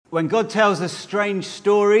When God tells us strange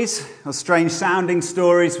stories, or strange sounding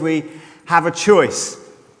stories, we have a choice.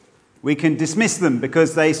 We can dismiss them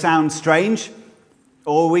because they sound strange,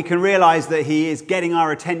 or we can realize that He is getting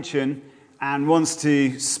our attention and wants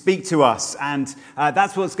to speak to us. And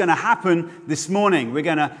that's what's going to happen this morning. We're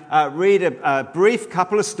going to read a brief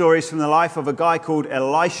couple of stories from the life of a guy called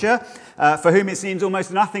Elisha, for whom it seems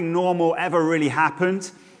almost nothing normal ever really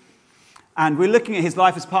happened. And we're looking at his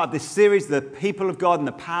life as part of this series, The People of God and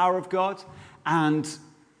the Power of God. And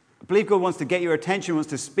I believe God wants to get your attention, wants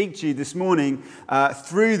to speak to you this morning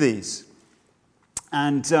through these.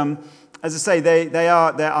 And as I say,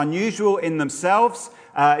 they're unusual in themselves.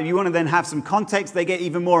 If you want to then have some context, they get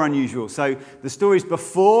even more unusual. So the stories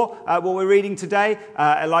before what we're reading today,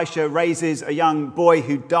 Elisha raises a young boy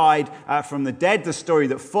who died from the dead. The story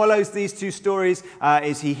that follows these two stories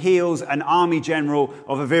is he heals an army general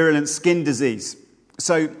of a virulent skin disease.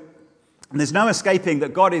 So there's no escaping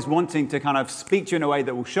that God is wanting to kind of speak to you in a way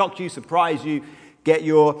that will shock you, surprise you, get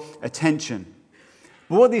your attention.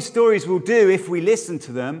 But what these stories will do, if we listen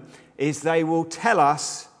to them, is they will tell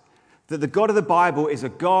us that the God of the Bible is a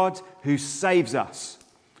God who saves us,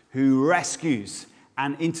 who rescues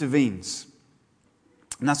and intervenes.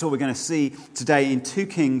 And that's what we're going to see today in 2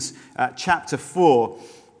 Kings chapter 4,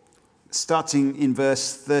 starting in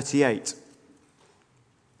verse 38.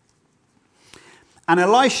 And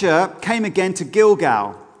Elisha came again to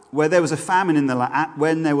Gilgal, when there was a famine in the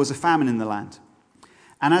land.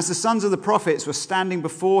 And as the sons of the prophets were standing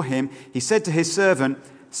before him, he said to his servant,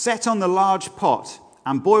 "Set on the large pot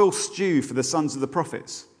and boil stew for the sons of the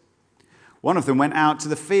prophets." One of them went out to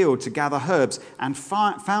the field to gather herbs and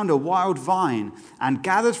found a wild vine and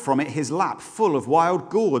gathered from it his lap full of wild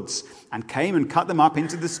gourds and came and cut them up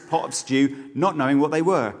into this pot of stew, not knowing what they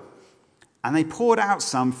were. And they poured out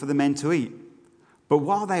some for the men to eat. But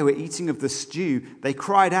while they were eating of the stew, they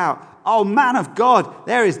cried out, "Oh, man of God,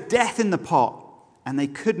 there is death in the pot." And they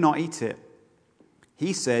could not eat it.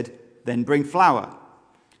 He said, "Then bring flour."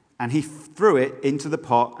 And he threw it into the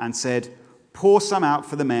pot and said, "Pour some out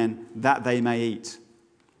for the men, that they may eat."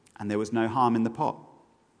 And there was no harm in the pot.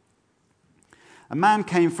 A man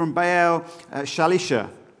came from Baal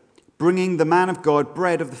Shalisha, bringing the man of God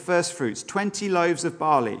bread of the firstfruits, 20 loaves of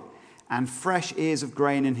barley, and fresh ears of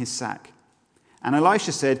grain in his sack. And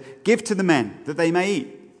Elisha said, "Give to the men, that they may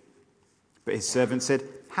eat." But his servant said,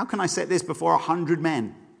 "How can I set this before 100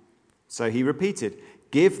 men?" So he repeated,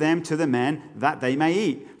 "Give them to the men that they may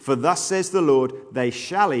eat. For thus says the Lord, they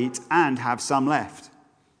shall eat and have some left."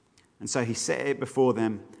 And so he set it before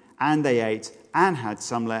them, and they ate and had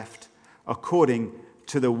some left, according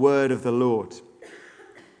to the word of the Lord.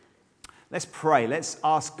 Let's pray. Let's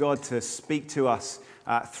ask God to speak to us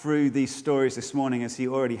through these stories this morning, as he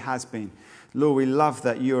already has been. Lord, we love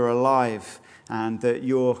that you're alive and that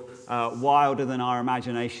you're wilder than our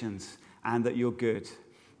imaginations and that you're good.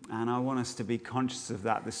 And I want us to be conscious of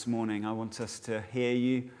that this morning. I want us to hear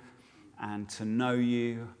you and to know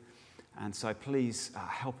you. And so please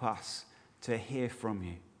help us to hear from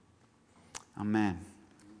you. Amen.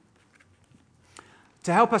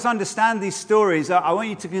 To help us understand these stories, I want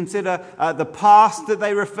you to consider the past that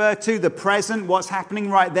they refer to, the present, what's happening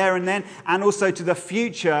right there and then, and also to the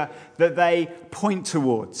future that they point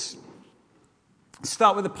towards.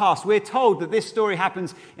 Start with the past. We're told that this story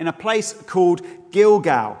happens in a place called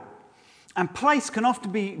Gilgal. And place can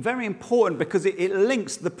often be very important because it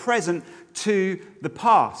links the present to the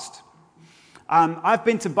past. I've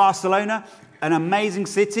been to Barcelona, an amazing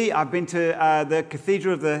city. I've been to the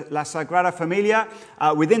Cathedral of the La Sagrada Familia.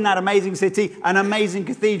 Within that amazing city, an amazing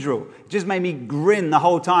cathedral. It just made me grin the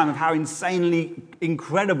whole time of how insanely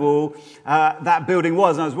incredible that building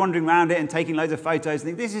was. And I was wandering around it and taking loads of photos and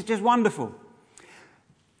thinking, this is just wonderful.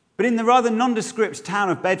 But in the rather nondescript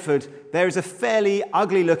town of Bedford, there is a fairly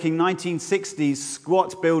ugly-looking 1960s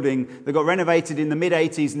squat building that got renovated in the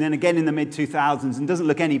mid-80s and then again in the mid-2000s and doesn't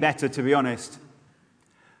look any better, to be honest.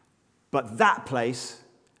 But that place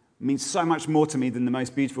means so much more to me than the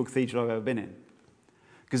most beautiful cathedral I've ever been in.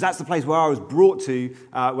 Because that's the place where I was brought to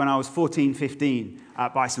when I was 14, 15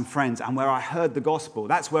 by some friends and where I heard the gospel.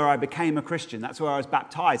 That's where I became a Christian. That's where I was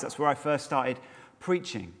baptized. That's where I first started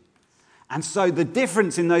preaching. And so the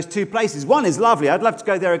difference in those two places, one is lovely, I'd love to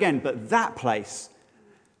go there again, but that place,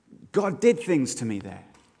 God did things to me there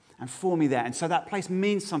and for me there. And so that place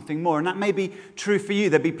means something more. And that may be true for you.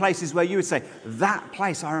 There'd be places where you would say, that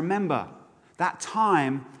place I remember, that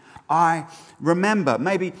time I remember.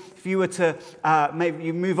 Maybe if you were to, maybe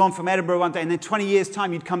you move on from Edinburgh one day and then 20 years'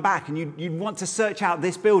 time you'd come back and you'd want to search out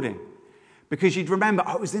this building because you'd remember,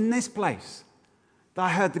 oh, it was in this place that I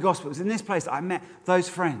heard the gospel. It was in this place that I met those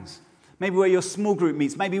friends. maybe where your small group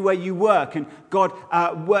meets, maybe where you work, and God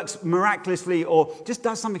works miraculously or just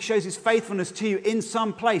does something, shows his faithfulness to you in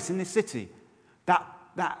some place in this city.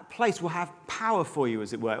 That place will have power for you,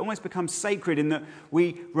 as it were. It almost becomes sacred in that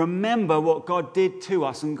we remember what God did to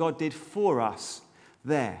us and God did for us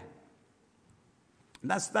there.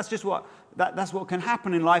 That's what can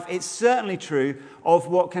happen in life. It's certainly true of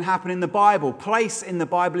what can happen in the Bible. Place in the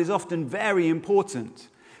Bible is often very important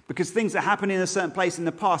because things that happen in a certain place in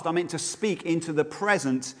the past are meant to speak into the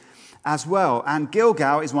present as well. And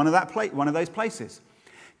Gilgal is one of those places.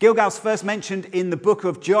 Gilgal's first mentioned in the book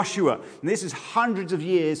of Joshua. And this is hundreds of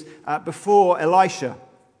years before Elisha.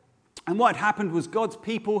 And what had happened was God's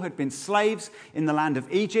people had been slaves in the land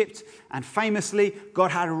of Egypt. And famously, God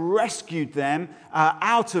had rescued them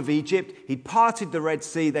out of Egypt. He'd parted the Red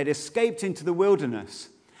Sea. They'd escaped into the wilderness.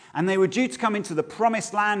 And they were due to come into the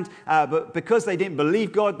promised land. But because they didn't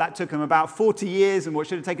believe God, that took them about 40 years and what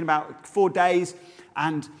should have taken about 4 days.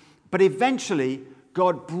 But eventually,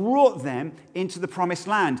 God brought them into the promised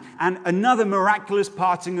land. And another miraculous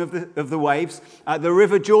parting of the waves. The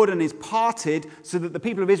river Jordan is parted so that the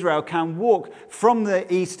people of Israel can walk from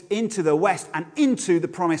the east into the west and into the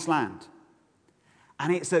promised land.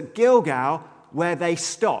 And it's at Gilgal where they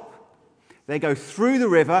stop. They go through the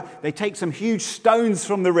river. They take some huge stones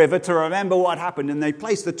from the river to remember what happened. And they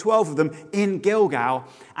place the 12 of them in Gilgal.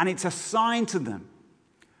 And it's a sign to them.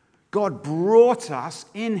 God brought us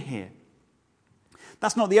in here.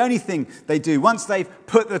 That's not the only thing they do. Once they've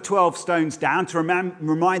put the 12 stones down to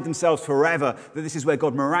remind themselves forever that this is where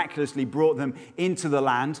God miraculously brought them into the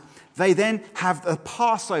land, they then have a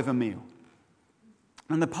Passover meal.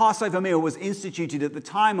 And the Passover meal was instituted at the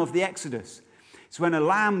time of the Exodus. It's when a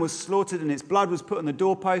lamb was slaughtered and its blood was put on the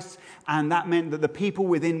doorposts, and that meant that the people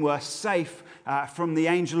within were safe from the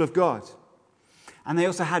angel of God. And they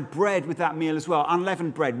also had bread with that meal as well,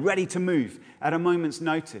 unleavened bread, ready to move at a moment's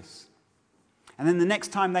notice. And then the next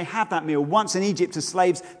time they have that meal, once in Egypt as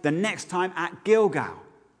slaves, the next time at Gilgal,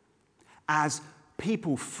 as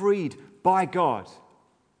people freed by God,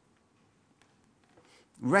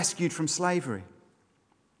 rescued from slavery.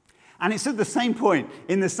 And it's at the same point,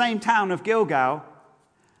 in the same town of Gilgal,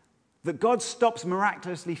 that God stops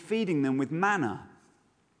miraculously feeding them with manna.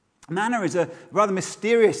 Manna is a rather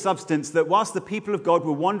mysterious substance that whilst the people of God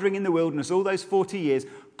were wandering in the wilderness all those 40 years,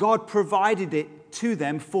 God provided it to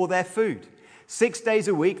them for their food. 6 days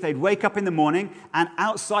a week, they'd wake up in the morning, and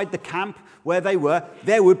outside the camp where they were,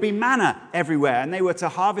 there would be manna everywhere, and they were to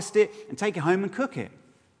harvest it and take it home and cook it.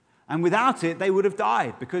 And without it, they would have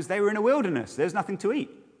died because they were in a wilderness. There's nothing to eat.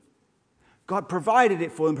 God provided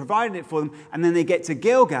it for them, and then they get to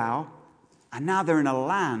Gilgal, and now they're in a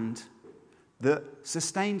land that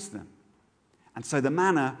sustains them. And so the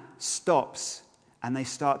manna stops, and they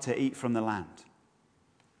start to eat from the land.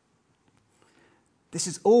 This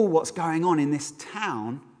is all what's going on in this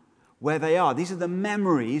town where they are. These are the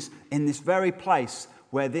memories in this very place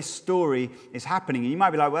where this story is happening. And you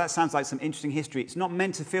might be like, well, that sounds like some interesting history. It's not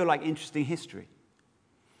meant to feel like interesting history.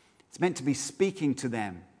 It's meant to be speaking to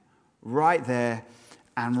them right there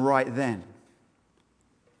and right then.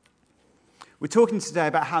 We're talking today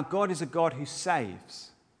about how God is a God who saves.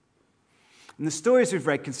 And the stories we've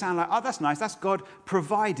read can sound like, oh, that's nice, that's God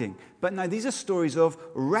providing. But no, these are stories of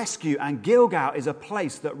rescue. And Gilgal is a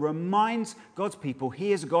place that reminds God's people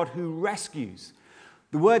he is a God who rescues.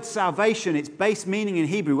 The word salvation, its base meaning in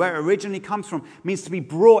Hebrew, where it originally comes from, means to be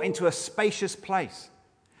brought into a spacious place.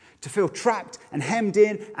 To feel trapped and hemmed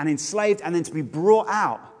in and enslaved, and then to be brought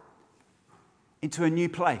out into a new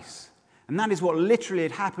place. And that is what literally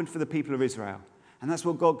had happened for the people of Israel. And that's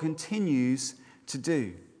what God continues to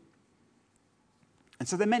do. And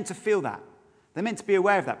so they're meant to feel that. They're meant to be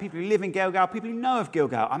aware of that. People who live in Gilgal, people who know of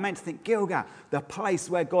Gilgal, are meant to think Gilgal, the place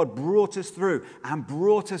where God brought us through and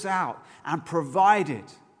brought us out and provided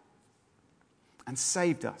and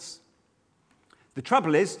saved us. The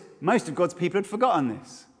trouble is, most of God's people had forgotten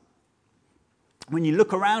this. When you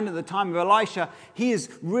look around at the time of Elisha, he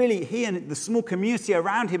and the small community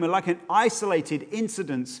around him are like an isolated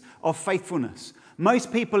incidence of faithfulness.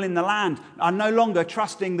 Most people in the land are no longer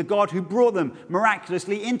trusting the God who brought them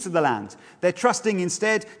miraculously into the land. They're trusting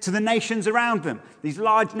instead to the nations around them. These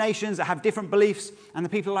large nations that have different beliefs, and the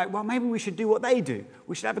people are like, well, maybe we should do what they do.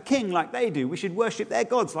 We should have a king like they do. We should worship their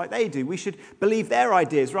gods like they do. We should believe their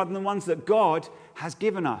ideas rather than the ones that God has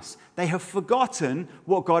given us. They have forgotten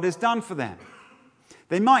what God has done for them.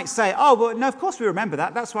 They might say, oh, well, no, of course we remember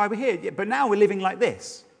that. That's why we're here. But now we're living like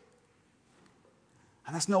this.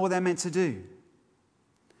 And that's not what they're meant to do.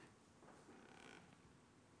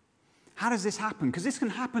 How does this happen? Because this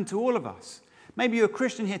can happen to all of us. Maybe you're a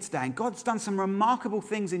Christian here today and God's done some remarkable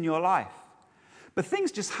things in your life. But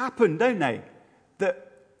things just happen, don't they?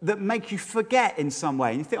 That make you forget in some way.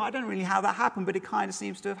 And you think, I don't really know how that happened, but it kind of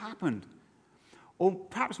seems to have happened. Or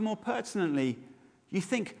perhaps more pertinently, you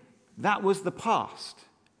think that was the past.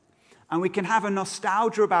 And we can have a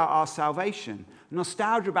nostalgia about our salvation, a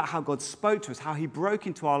nostalgia about how God spoke to us, how he broke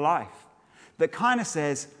into our life, that kind of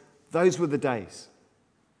says, those were the days.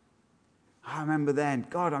 I remember then,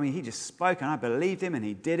 God, he just spoke and I believed him and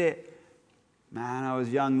he did it. Man, I was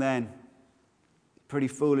young then, pretty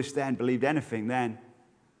foolish then, believed anything then.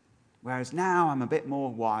 Whereas now I'm a bit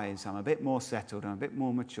more wise, I'm a bit more settled, I'm a bit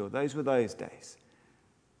more mature. Those were those days.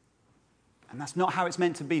 And that's not how it's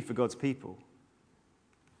meant to be for God's people.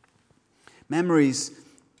 Memories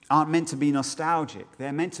aren't meant to be nostalgic.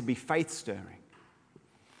 They're meant to be faith-stirring.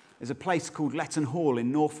 There's a place called Letton Hall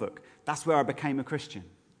in Norfolk. That's where I became a Christian.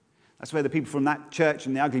 That's where the people from that church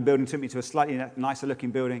in the ugly building took me to a slightly nicer-looking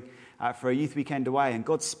building for a youth weekend away, and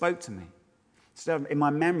God spoke to me. Still in my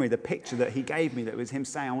memory, the picture that he gave me, that was him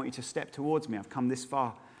saying, I want you to step towards me. I've come this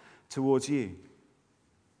far towards you.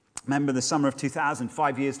 Remember the summer of 2000,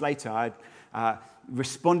 5 years later, I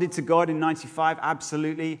responded to God in 95,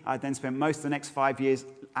 absolutely. I then spent most of the next 5 years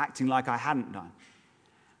acting like I hadn't done.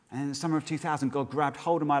 And in the summer of 2000, God grabbed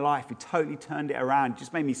hold of my life. He totally turned it around. It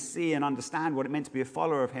just made me see and understand what it meant to be a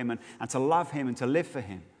follower of him and to love him and to live for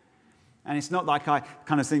him. And it's not like I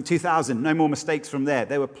kind of think 2000, no more mistakes from there.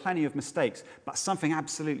 There were plenty of mistakes, but something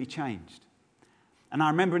absolutely changed. And I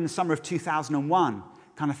remember in the summer of 2001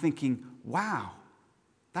 kind of thinking, wow,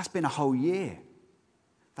 that's been a whole year.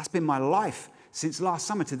 That's been my life since last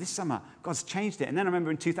summer to this summer. God's changed it. And then I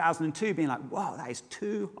remember in 2002 being like, wow, that is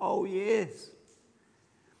 2 whole years.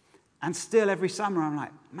 And still every summer I'm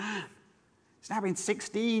like, man, it's now been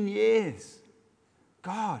 16 years.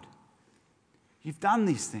 God, you've done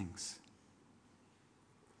these things.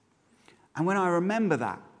 And when I remember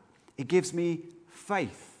that, it gives me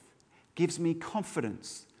faith, gives me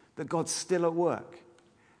confidence that God's still at work,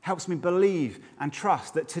 helps me believe and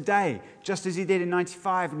trust that today, just as he did in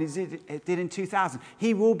 95 and he did in 2000,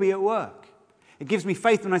 he will be at work. It gives me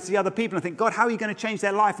faith when I see other people and I think, God, how are you going to change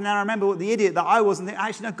their life? And then I remember what the idiot that I was and think,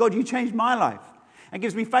 actually, no, God, you changed my life. And it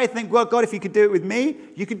gives me faith to think, well, God, if you could do it with me,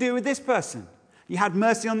 you could do it with this person. You had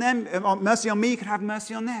mercy on them, mercy on me, you could have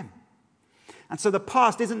mercy on them. And so the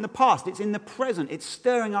past isn't the past, it's in the present. It's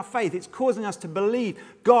stirring our faith. It's causing us to believe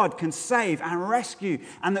God can save and rescue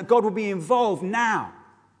and that God will be involved now.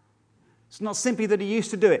 It's not simply that he used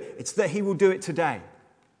to do it, it's that he will do it today.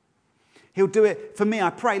 He'll do it for me. I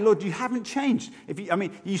pray, Lord, you haven't changed.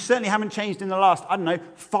 You certainly haven't changed in the last,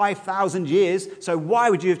 5,000 years. So why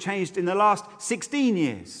would you have changed in the last 16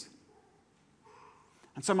 years?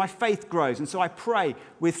 And so my faith grows. And so I pray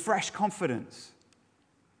with fresh confidence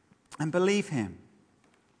and believe him.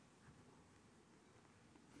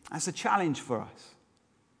 That's a challenge for us.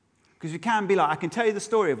 Because we can be like, I can tell you the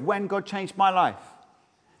story of when God changed my life.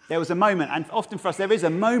 There was a moment, and often for us there is a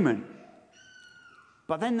moment.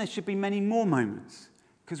 But then there should be many more moments,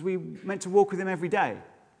 because we're meant to walk with him every day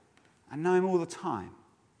and know him all the time.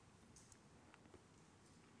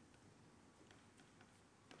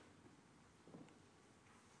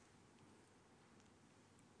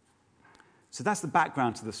 So that's the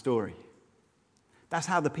background to the story. That's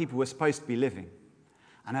how the people were supposed to be living.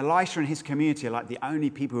 And Elisha and his community are like the only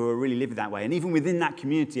people who are really living that way. And even within that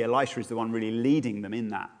community, Elisha is the one really leading them in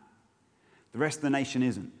that. The rest of the nation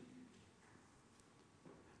isn't.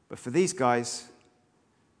 But for these guys,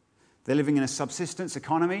 they're living in a subsistence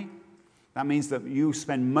economy. That means that you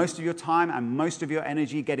spend most of your time and most of your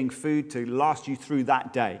energy getting food to last you through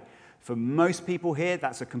that day. For most people here,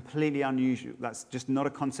 that's a completely unusual, that's just not a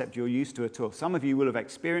concept you're used to at all. Some of you will have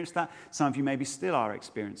experienced that. Some of you maybe still are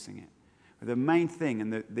experiencing it. But the main thing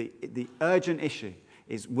and the urgent issue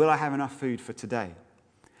is, will I have enough food for today?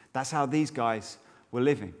 That's how these guys were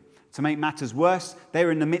living. To make matters worse, they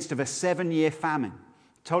were in the midst of a 7-year famine.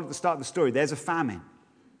 Told at the start of the story, there's a famine.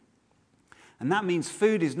 And that means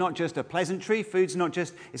food is not just a pleasantry. It's not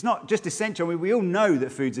just essential. We all know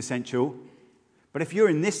that food's essential. But if you're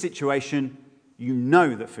in this situation, you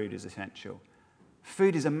know that food is essential.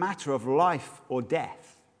 Food is a matter of life or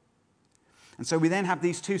death. And so we then have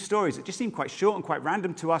these two stories that just seem quite short and quite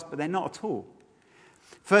random to us, but they're not at all.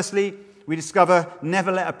 Firstly, we discover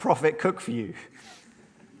never let a prophet cook for you.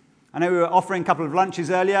 I know we were offering a couple of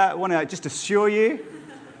lunches earlier. I want to just assure you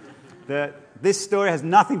that this story has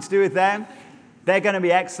nothing to do with them. They're going to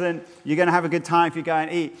be excellent. You're going to have a good time if you go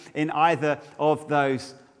and eat in either of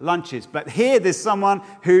those lunches. But here there's someone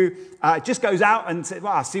who just goes out and says,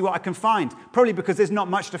 well, I'll see what I can find. Probably because there's not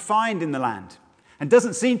much to find in the land. and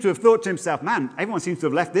doesn't seem to have thought to himself, man, everyone seems to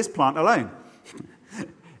have left this plant alone.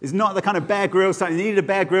 It's not the kind of Bear Grylls type. He needed a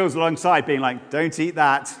Bear Grylls alongside being like, don't eat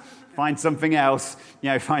that, find something else,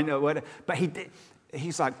 find whatever. But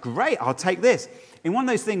he's like, great, I'll take this. In one of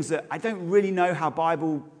those things that I don't really know how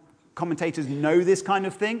Bible commentators know this kind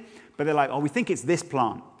of thing, but they're like, we think it's this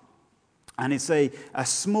plant. And it's a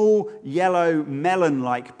small yellow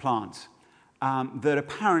melon-like plant that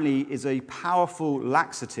apparently is a powerful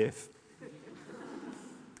laxative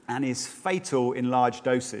and is fatal in large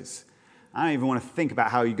doses. I don't even want to think about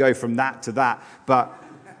how you go from that to that, but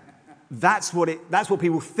that's what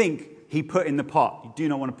people think he put in the pot. You do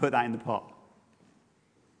not want to put that in the pot.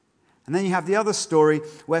 And then you have the other story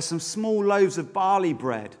where some small loaves of barley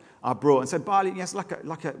bread are brought. And so barley, yes,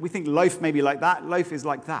 we think loaf maybe like that. Loaf is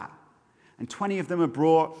like that. And 20 of them are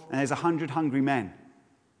brought, and there's 100 hungry men.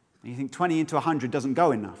 And you think 20 into 100 doesn't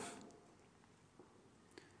go enough.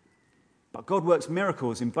 But God works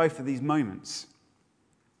miracles in both of these moments.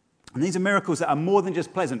 And these are miracles that are more than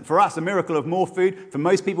just pleasant. For us, a miracle of more food, for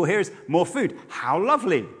most people here, is more food. How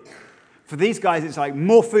lovely. For these guys, it's like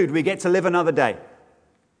more food, we get to live another day.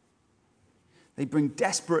 They bring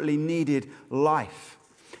desperately needed life.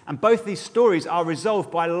 And both these stories are resolved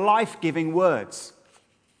by life-giving words.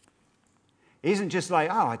 It isn't just like,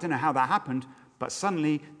 I don't know how that happened, but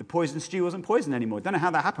suddenly the poisoned stew wasn't poisoned anymore. Don't know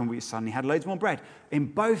how that happened. We suddenly had loads more bread. In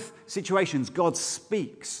both situations, God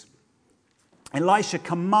speaks. Elisha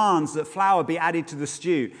commands that flour be added to the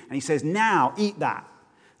stew, and he says, now eat that.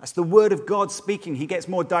 That's the word of God speaking. He gets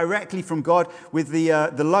more directly from God with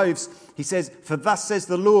the loaves. He says, for thus says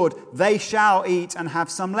the Lord, they shall eat and have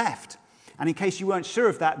some left. And in case you weren't sure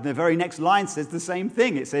of that, the very next line says the same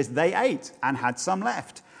thing. It says, they ate and had some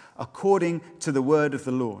left, according to the word of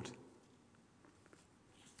the Lord.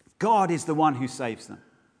 God is the one who saves them.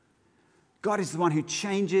 God is the one who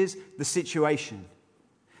changes the situation.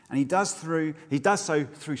 And he does so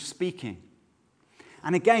through speaking.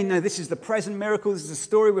 And again, no, this is the present miracle. This is the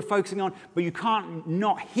story we're focusing on. But you can't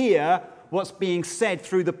not hear what's being said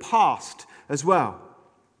through the past as well.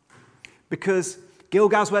 Because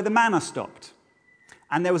Gilgal's where the manna stopped.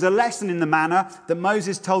 And there was a lesson in the manna that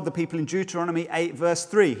Moses told the people in Deuteronomy 8, verse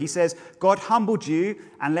 3. He says, God humbled you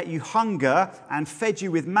and let you hunger and fed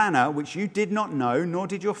you with manna, which you did not know, nor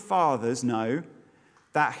did your fathers know,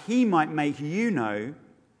 that he might make you know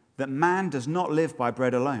that man does not live by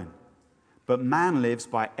bread alone, but man lives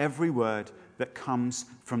by every word that comes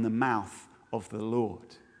from the mouth of the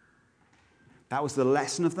Lord. That was the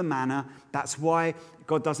lesson of the manna. That's why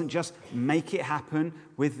God doesn't just make it happen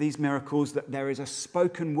with these miracles, that there is a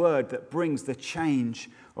spoken word that brings the change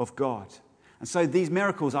of God. And so these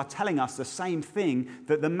miracles are telling us the same thing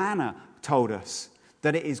that the manna told us,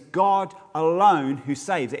 that it is God alone who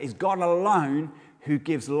saves. It is God alone who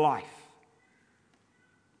gives life.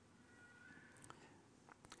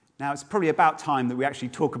 Now, it's probably about time that we actually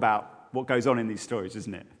talk about what goes on in these stories,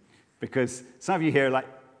 isn't it? Because some of you here are like,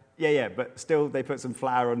 yeah, but still they put some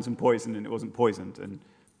flour on some poison and it wasn't poisoned. And,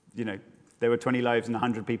 there were 20 loaves and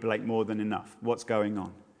 100 people ate more than enough. What's going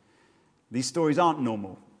on? These stories aren't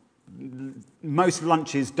normal. Most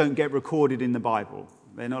lunches don't get recorded in the Bible.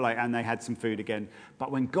 They're not like, and they had some food again.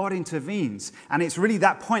 But when God intervenes, and it's really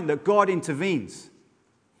that point that God intervenes.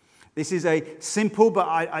 This is a simple, but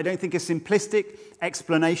I don't think a simplistic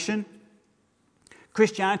explanation.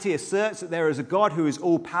 Christianity asserts that there is a God who is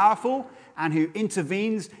all-powerful and who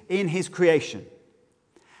intervenes in his creation.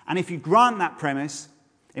 And if you grant that premise,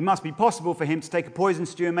 it must be possible for him to take a poisoned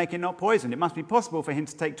stew and make it not poisoned. It must be possible for him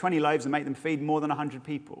to take 20 loaves and make them feed more than 100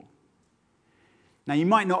 people. Now, you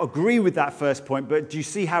might not agree with that first point, but do you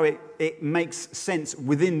see how it makes sense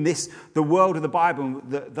within the world of the Bible?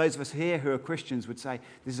 Those of us here who are Christians would say,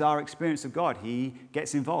 this is our experience of God. He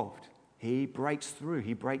gets involved. He breaks through.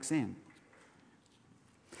 He breaks in.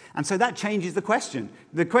 And so that changes the question.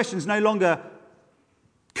 The question is no longer,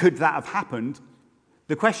 could that have happened?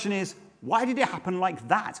 The question is, why did it happen like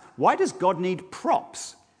that? Why does God need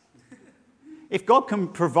props? If God can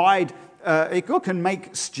provide, if God can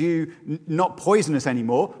make stew not poisonous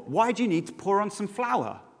anymore, why do you need to pour on some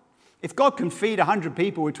flour? If God can feed 100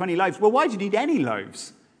 people with 20 loaves, well, why do you need any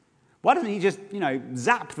loaves? Why doesn't he just,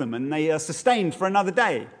 zap them and they are sustained for another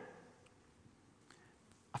day?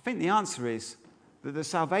 I think the answer is that the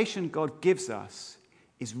salvation God gives us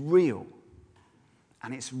is real,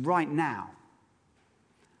 and it's right now.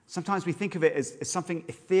 Sometimes we think of it as something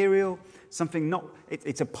ethereal, something not,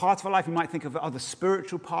 it's a part of our life. We might think of the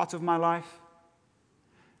spiritual part of my life.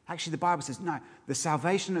 Actually, the Bible says, no, the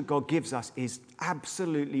salvation that God gives us is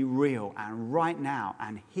absolutely real and right now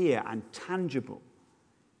and here and tangible.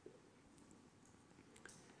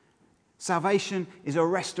 Salvation is a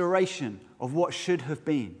restoration of what should have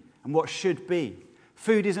been and what should be.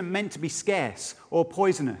 Food isn't meant to be scarce or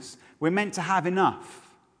poisonous. We're meant to have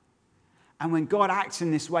enough. And when God acts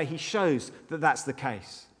in this way, he shows that that's the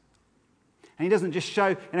case. And he doesn't just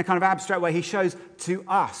show in a kind of abstract way. He shows to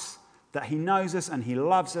us that he knows us and he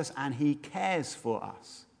loves us and he cares for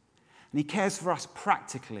us. And he cares for us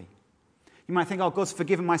practically. You might think, oh, God's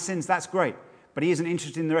forgiven my sins. That's great. But he isn't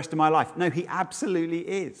interested in the rest of my life. No, he absolutely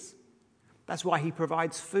is. That's why he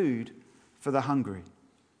provides food for the hungry.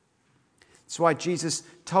 That's why Jesus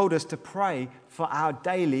told us to pray for our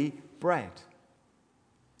daily bread.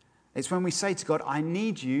 It's when we say to God, I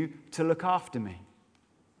need you to look after me.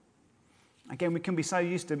 Again, we can be so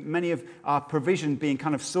used to many of our provision being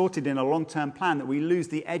kind of sorted in a long-term plan that we lose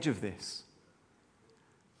the edge of this.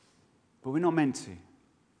 But we're not meant to.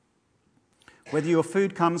 Whether your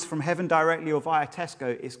food comes from heaven directly or via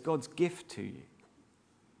Tesco, it's God's gift to you.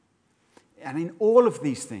 And in all of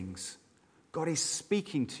these things, God is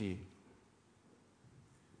speaking to you.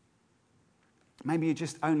 Maybe you're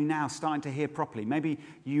just only now starting to hear properly. Maybe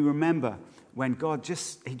you remember when God you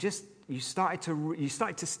started to,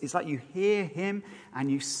 it's like you hear him and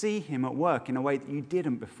you see him at work in a way that you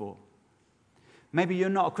didn't before. Maybe you're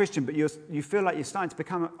not a Christian, but you feel like you're starting to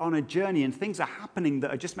become on a journey and things are happening that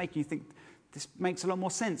are just making you think, this makes a lot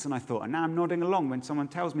more sense than I thought. And now I'm nodding along when someone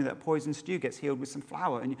tells me that poison stew gets healed with some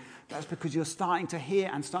flour. And that's because you're starting to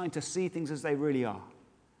hear and starting to see things as they really are.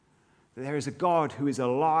 That there is a God who is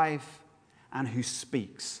alive and who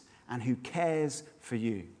speaks and who cares for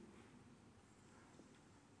you.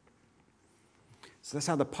 So that's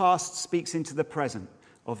how the past speaks into the present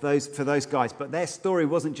for those guys. But their story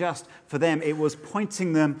wasn't just for them, it was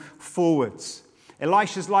pointing them forwards.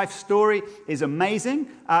 Elisha's life story is amazing,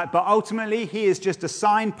 but ultimately he is just a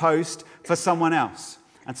signpost for someone else.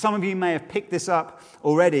 And some of you may have picked this up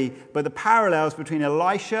already, but the parallels between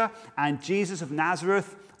Elisha and Jesus of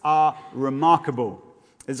Nazareth are remarkable.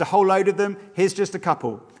 There's a whole load of them. Here's just a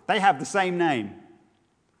couple. They have the same name.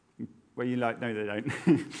 Well, you like, no, they don't.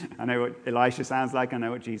 I know what Elisha sounds like. I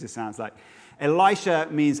know what Jesus sounds like. Elisha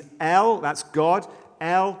means El, that's God.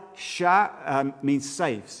 El-Sha means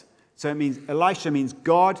saves. So it means, Elisha means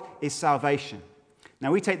God is salvation.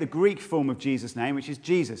 Now we take the Greek form of Jesus' name, which is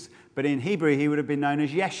Jesus. But in Hebrew, he would have been known as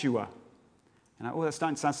Yeshua. And that's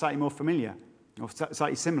starting to sound slightly more familiar, or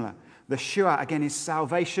slightly similar. The Shua, again, is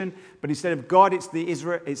salvation. But instead of God, it's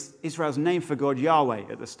Israel's name for God, Yahweh,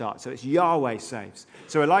 at the start. So it's Yahweh saves.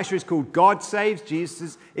 So Elisha is called God saves.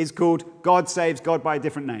 Jesus is called God saves, God by a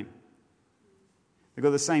different name. They've got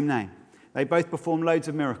the same name. They both perform loads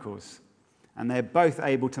of miracles. And they're both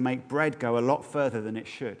able to make bread go a lot further than it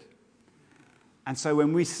should. And so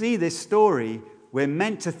when we see this story, we're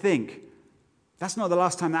meant to think, that's not the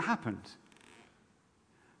last time that happened.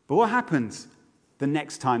 But what happens the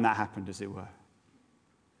next time that happened, as it were?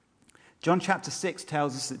 John chapter 6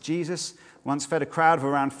 tells us that Jesus once fed a crowd of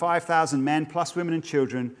around 5,000 men, plus women and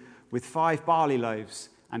children, with 5 barley loaves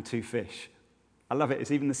and 2 fish. I love it.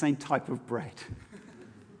 It's even the same type of bread.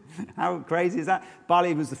 How crazy is that?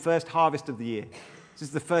 Barley was the first harvest of the year. This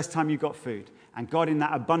is the first time you got food. And God in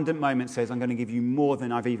that abundant moment says, I'm going to give you more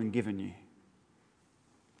than I've even given you.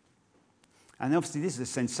 And obviously this is a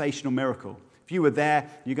sensational miracle. If you were there,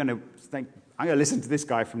 you're going to think, I'm going to listen to this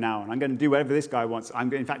guy from now on. I'm going to do whatever this guy wants.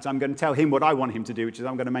 In fact, I'm going to tell him what I want him to do, which is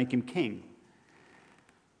I'm going to make him king.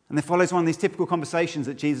 And there follows one of these typical conversations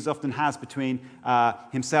that Jesus often has between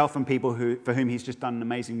himself and people for whom he's just done an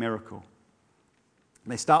amazing miracle.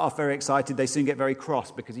 They start off very excited. They soon get very cross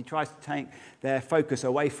because he tries to take their focus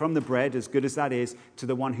away from the bread, as good as that is, to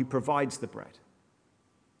the one who provides the bread.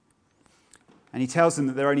 And he tells them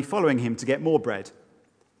that they're only following him to get more bread.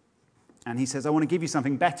 And he says, I want to give you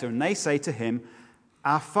something better. And they say to him,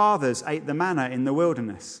 our fathers ate the manna in the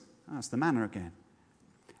wilderness. Oh, that's the manna again.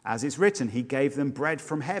 As it's written, he gave them bread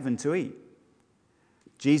from heaven to eat.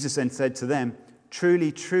 Jesus then said to them,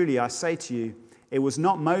 truly, truly, I say to you, it was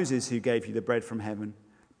not Moses who gave you the bread from heaven,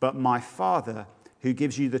 but my Father who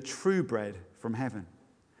gives you the true bread from heaven.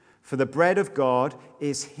 For the bread of God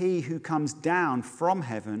is he who comes down from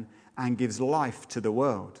heaven and gives life to the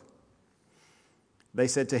world. They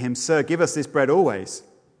said to him, Sir, give us this bread always.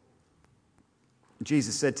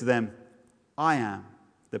 Jesus said to them, I am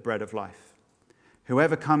the bread of life.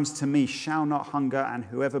 Whoever comes to me shall not hunger, and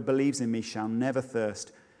whoever believes in me shall never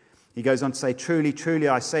thirst. He goes on to say, truly, truly,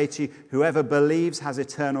 I say to you, whoever believes has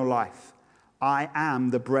eternal life. I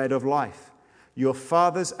am the bread of life. Your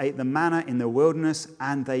fathers ate the manna in the wilderness,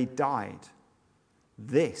 and they died.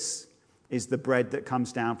 This is the bread that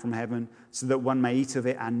comes down from heaven, so that one may eat of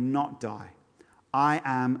it and not die. I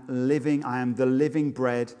am the living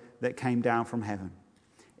bread that came down from heaven.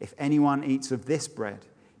 If anyone eats of this bread,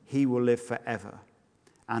 he will live forever.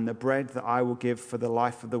 And the bread that I will give for the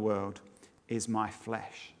life of the world is my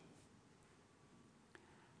flesh."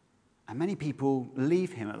 And many people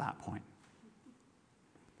leave him at that point.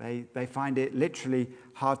 They find it literally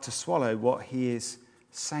hard to swallow what he is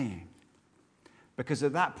saying. Because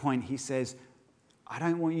at that point he says, "I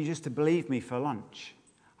don't want you just to believe me for lunch.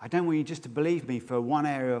 I don't want you just to believe me for one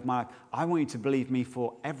area of my life. I want you to believe me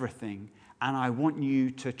for everything. And I want you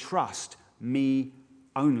to trust me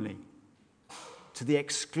only, to the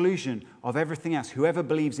exclusion of everything else. Whoever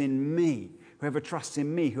believes in me, whoever trusts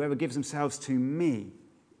in me, whoever gives themselves to me."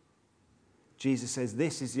 Jesus says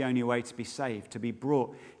this is the only way to be saved, to be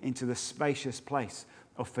brought into the spacious place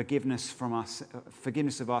of forgiveness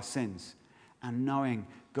of our sins, and knowing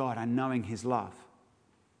God and knowing his love.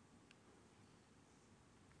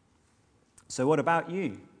 So what about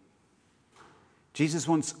you? Jesus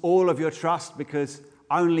wants all of your trust because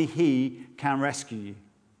only he can rescue you.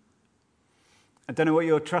 I don't know what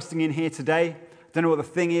you're trusting in here today. I don't know what the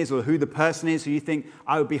thing is or who the person is who you think,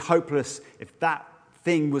 "I would be hopeless if that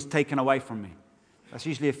thing was taken away from me." That's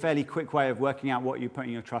usually a fairly quick way of working out what you're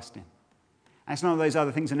putting your trust in. And it's not that those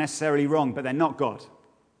other things are necessarily wrong, but they're not God.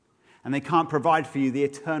 And they can't provide for you the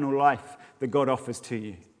eternal life that God offers to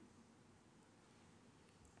you.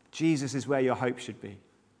 Jesus is where your hope should be.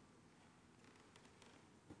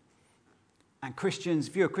 And Christians,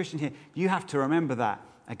 if you're a Christian here, you have to remember that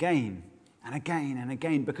again and again and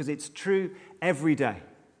again, because it's true every day.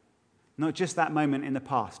 Not just that moment in the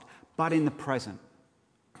past, but in the present.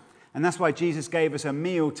 And that's why Jesus gave us a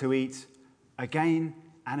meal to eat again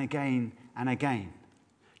and again and again.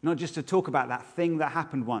 Not just to talk about that thing that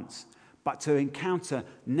happened once, but to encounter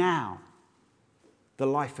now the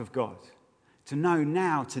life of God. To know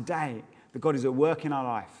now, today, that God is at work in our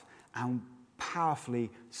life and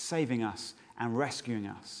powerfully saving us and rescuing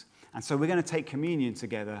us. And so we're going to take communion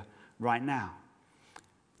together right now.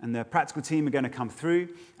 And the practical team are going to come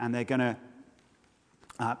through and they're going to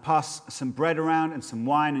pass some bread around and some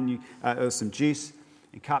wine or some juice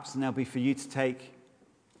in cups, and they'll be for you to take.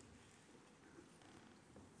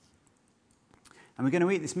 And we're going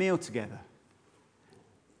to eat this meal together.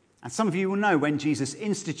 And some of you will know when Jesus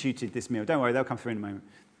instituted this meal. Don't worry, they'll come through in a moment.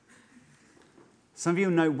 Some of you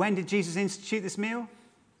will know, when did Jesus institute this meal?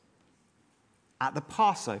 At the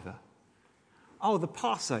Passover. Oh, the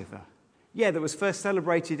Passover. Yeah, that was first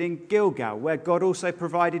celebrated in Gilgal, where God also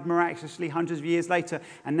provided miraculously hundreds of years later.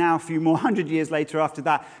 And now a few more hundred years later after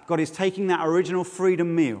that, God is taking that original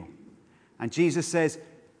freedom meal. And Jesus says,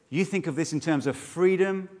 you think of this in terms of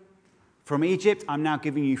freedom from Egypt. I'm now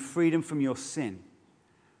giving you freedom from your sin.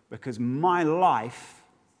 Because my life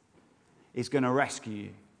is going to rescue you.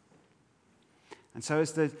 And so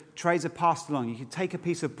as the trays are passed along, you can take a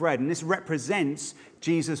piece of bread, and this represents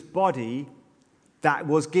Jesus' body that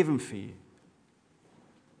was given for you.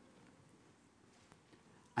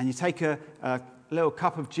 And you take a little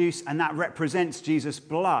cup of juice, and that represents Jesus'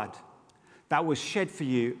 blood that was shed for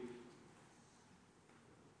you.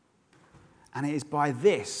 And it is by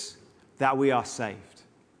this that we are saved.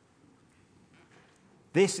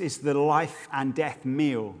 This is the life and death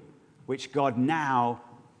meal which God now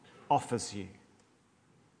offers you.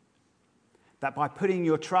 That by putting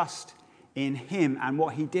your trust in him and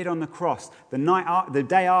what he did on the cross, the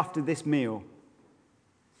day after this meal,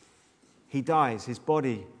 he dies, his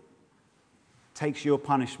body takes your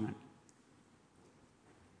punishment.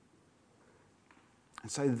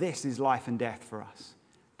 And so this is life and death for us.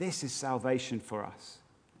 This is salvation for us.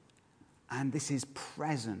 And this is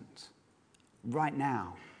present right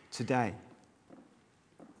now, today.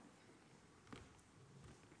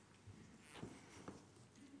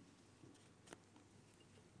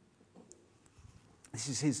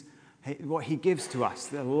 This is what he gives to us,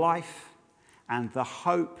 the life and the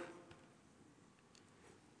hope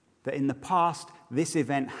that in the past this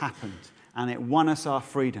event happened and it won us our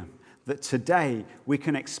freedom. That today we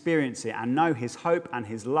can experience it and know his hope and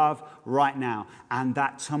his love right now. And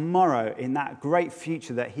that tomorrow, in that great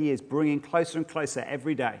future that he is bringing closer and closer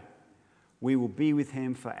every day, we will be with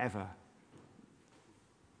him forever.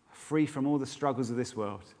 Free from all the struggles of this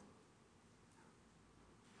world.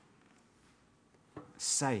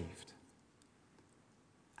 Saved.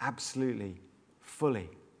 Absolutely, fully,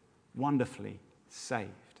 wonderfully saved.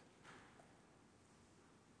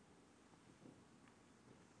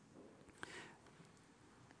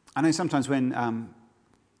 I know sometimes when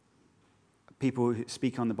people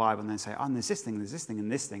speak on the Bible and they say, oh, and there's this thing,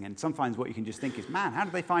 and this thing. And sometimes what you can just think is, man, how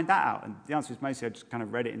did they find that out? And the answer is mostly I just kind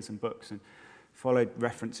of read it in some books and followed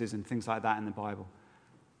references and things like that in the Bible.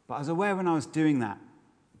 But I was aware when I was doing that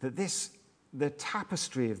that the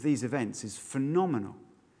tapestry of these events is phenomenal.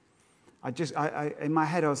 In my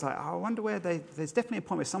head, I was like, I wonder where there's definitely a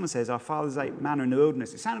point where someone says, our fathers ate manna in the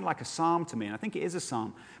wilderness. It sounded like a psalm to me, and I think it is a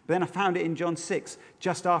psalm. But then I found it in John 6,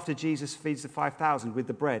 just after Jesus feeds the 5,000 with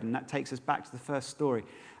the bread, and that takes us back to the first story.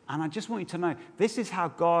 And I just want you to know, this is how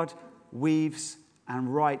God weaves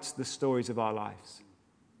and writes the stories of our lives.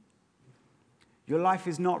 Your life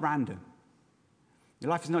is not random.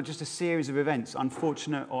 Your life is not just a series of events,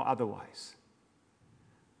 unfortunate or otherwise.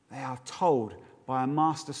 They are told by a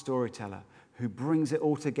master storyteller who brings it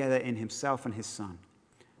all together in himself and his Son.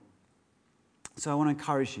 So I want to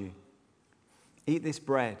encourage you, eat this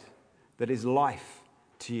bread that is life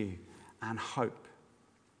to you and hope.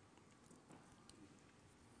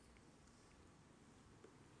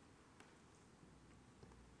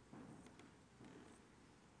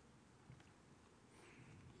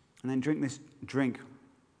 And then drink this drink,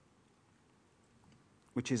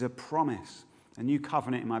 which is a promise, a new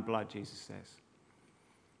covenant in my blood, Jesus says.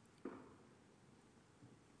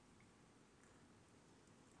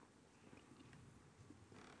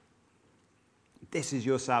 This is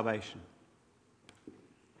your salvation.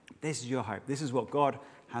 This is your hope. This is what God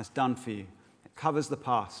has done for you. It covers the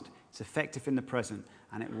past. It's effective in the present,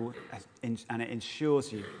 and it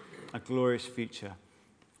ensures you a glorious future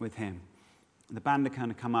with Him. The band are going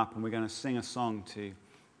to come up, and we're going to sing a song to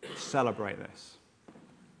celebrate this.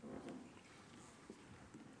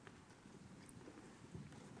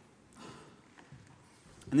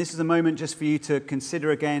 And this is a moment just for you to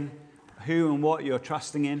consider again who and what you're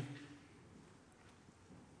trusting in.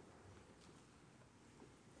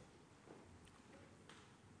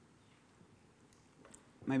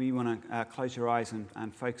 Maybe you want to close your eyes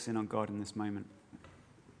and focus in on God in this moment.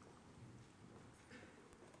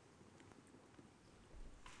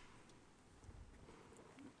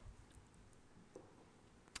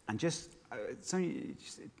 And just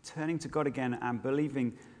turning to God again and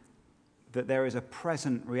believing that there is a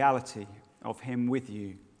present reality of Him with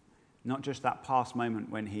you, not just that past moment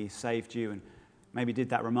when He saved you and maybe did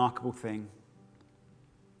that remarkable thing.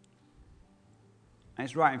 And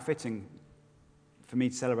it's right and fitting for me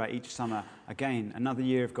to celebrate each summer, again, another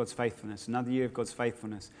year of God's faithfulness, another year of God's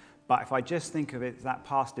faithfulness. But if I just think of it as that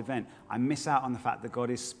past event, I miss out on the fact that God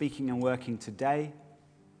is speaking and working today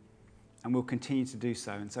and will continue to do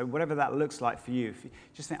so. And so whatever that looks like for you, if you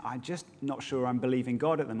just think, I'm just not sure I'm believing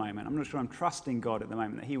God at the moment. I'm not sure I'm trusting God at the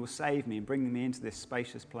moment, that He will save me and bring me into this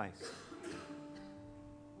spacious place.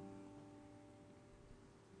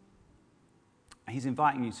 And He's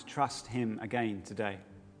inviting you to trust Him again today.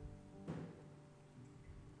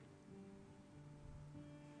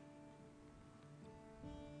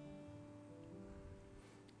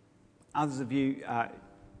 Others of you,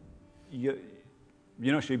 you're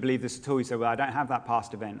not sure you believe this at all. You say, well, I don't have that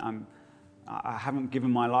past event. I haven't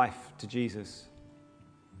given my life to Jesus.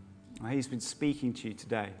 Well, He's been speaking to you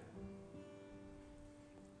today.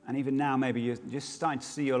 And even now, maybe you're just starting to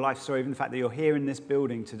see your life story, even the fact that you're here in this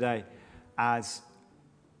building today, as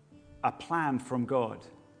a plan from God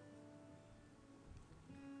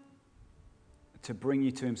to bring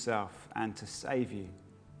you to Himself and to save you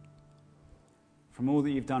from all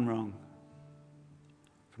that you've done wrong,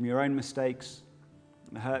 from your own mistakes,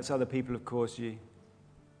 the hurts other people have caused you,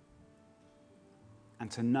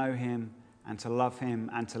 and to know Him and to love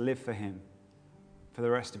Him and to live for Him for the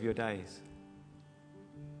rest of your days.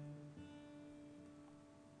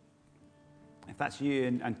 If that's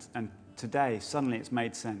you and today suddenly it's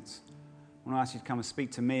made sense, I want to ask you to come and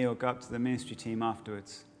speak to me or go up to the ministry team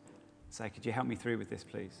afterwards and say, could you help me through with this,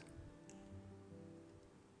 please?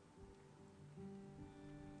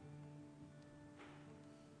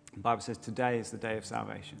 The Bible says today is the day of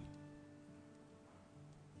salvation.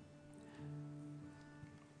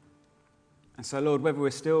 And so, Lord, whether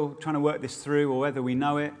we're still trying to work this through or whether we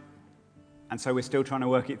know it, and so we're still trying to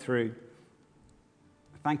work it through,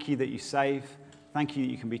 thank you that you save. Thank you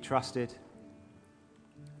that you can be trusted.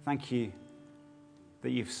 Thank you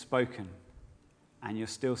that you've spoken and you're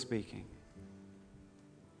still speaking.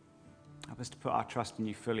 Help us to put our trust in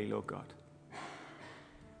you fully, Lord God.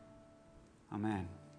 Amen.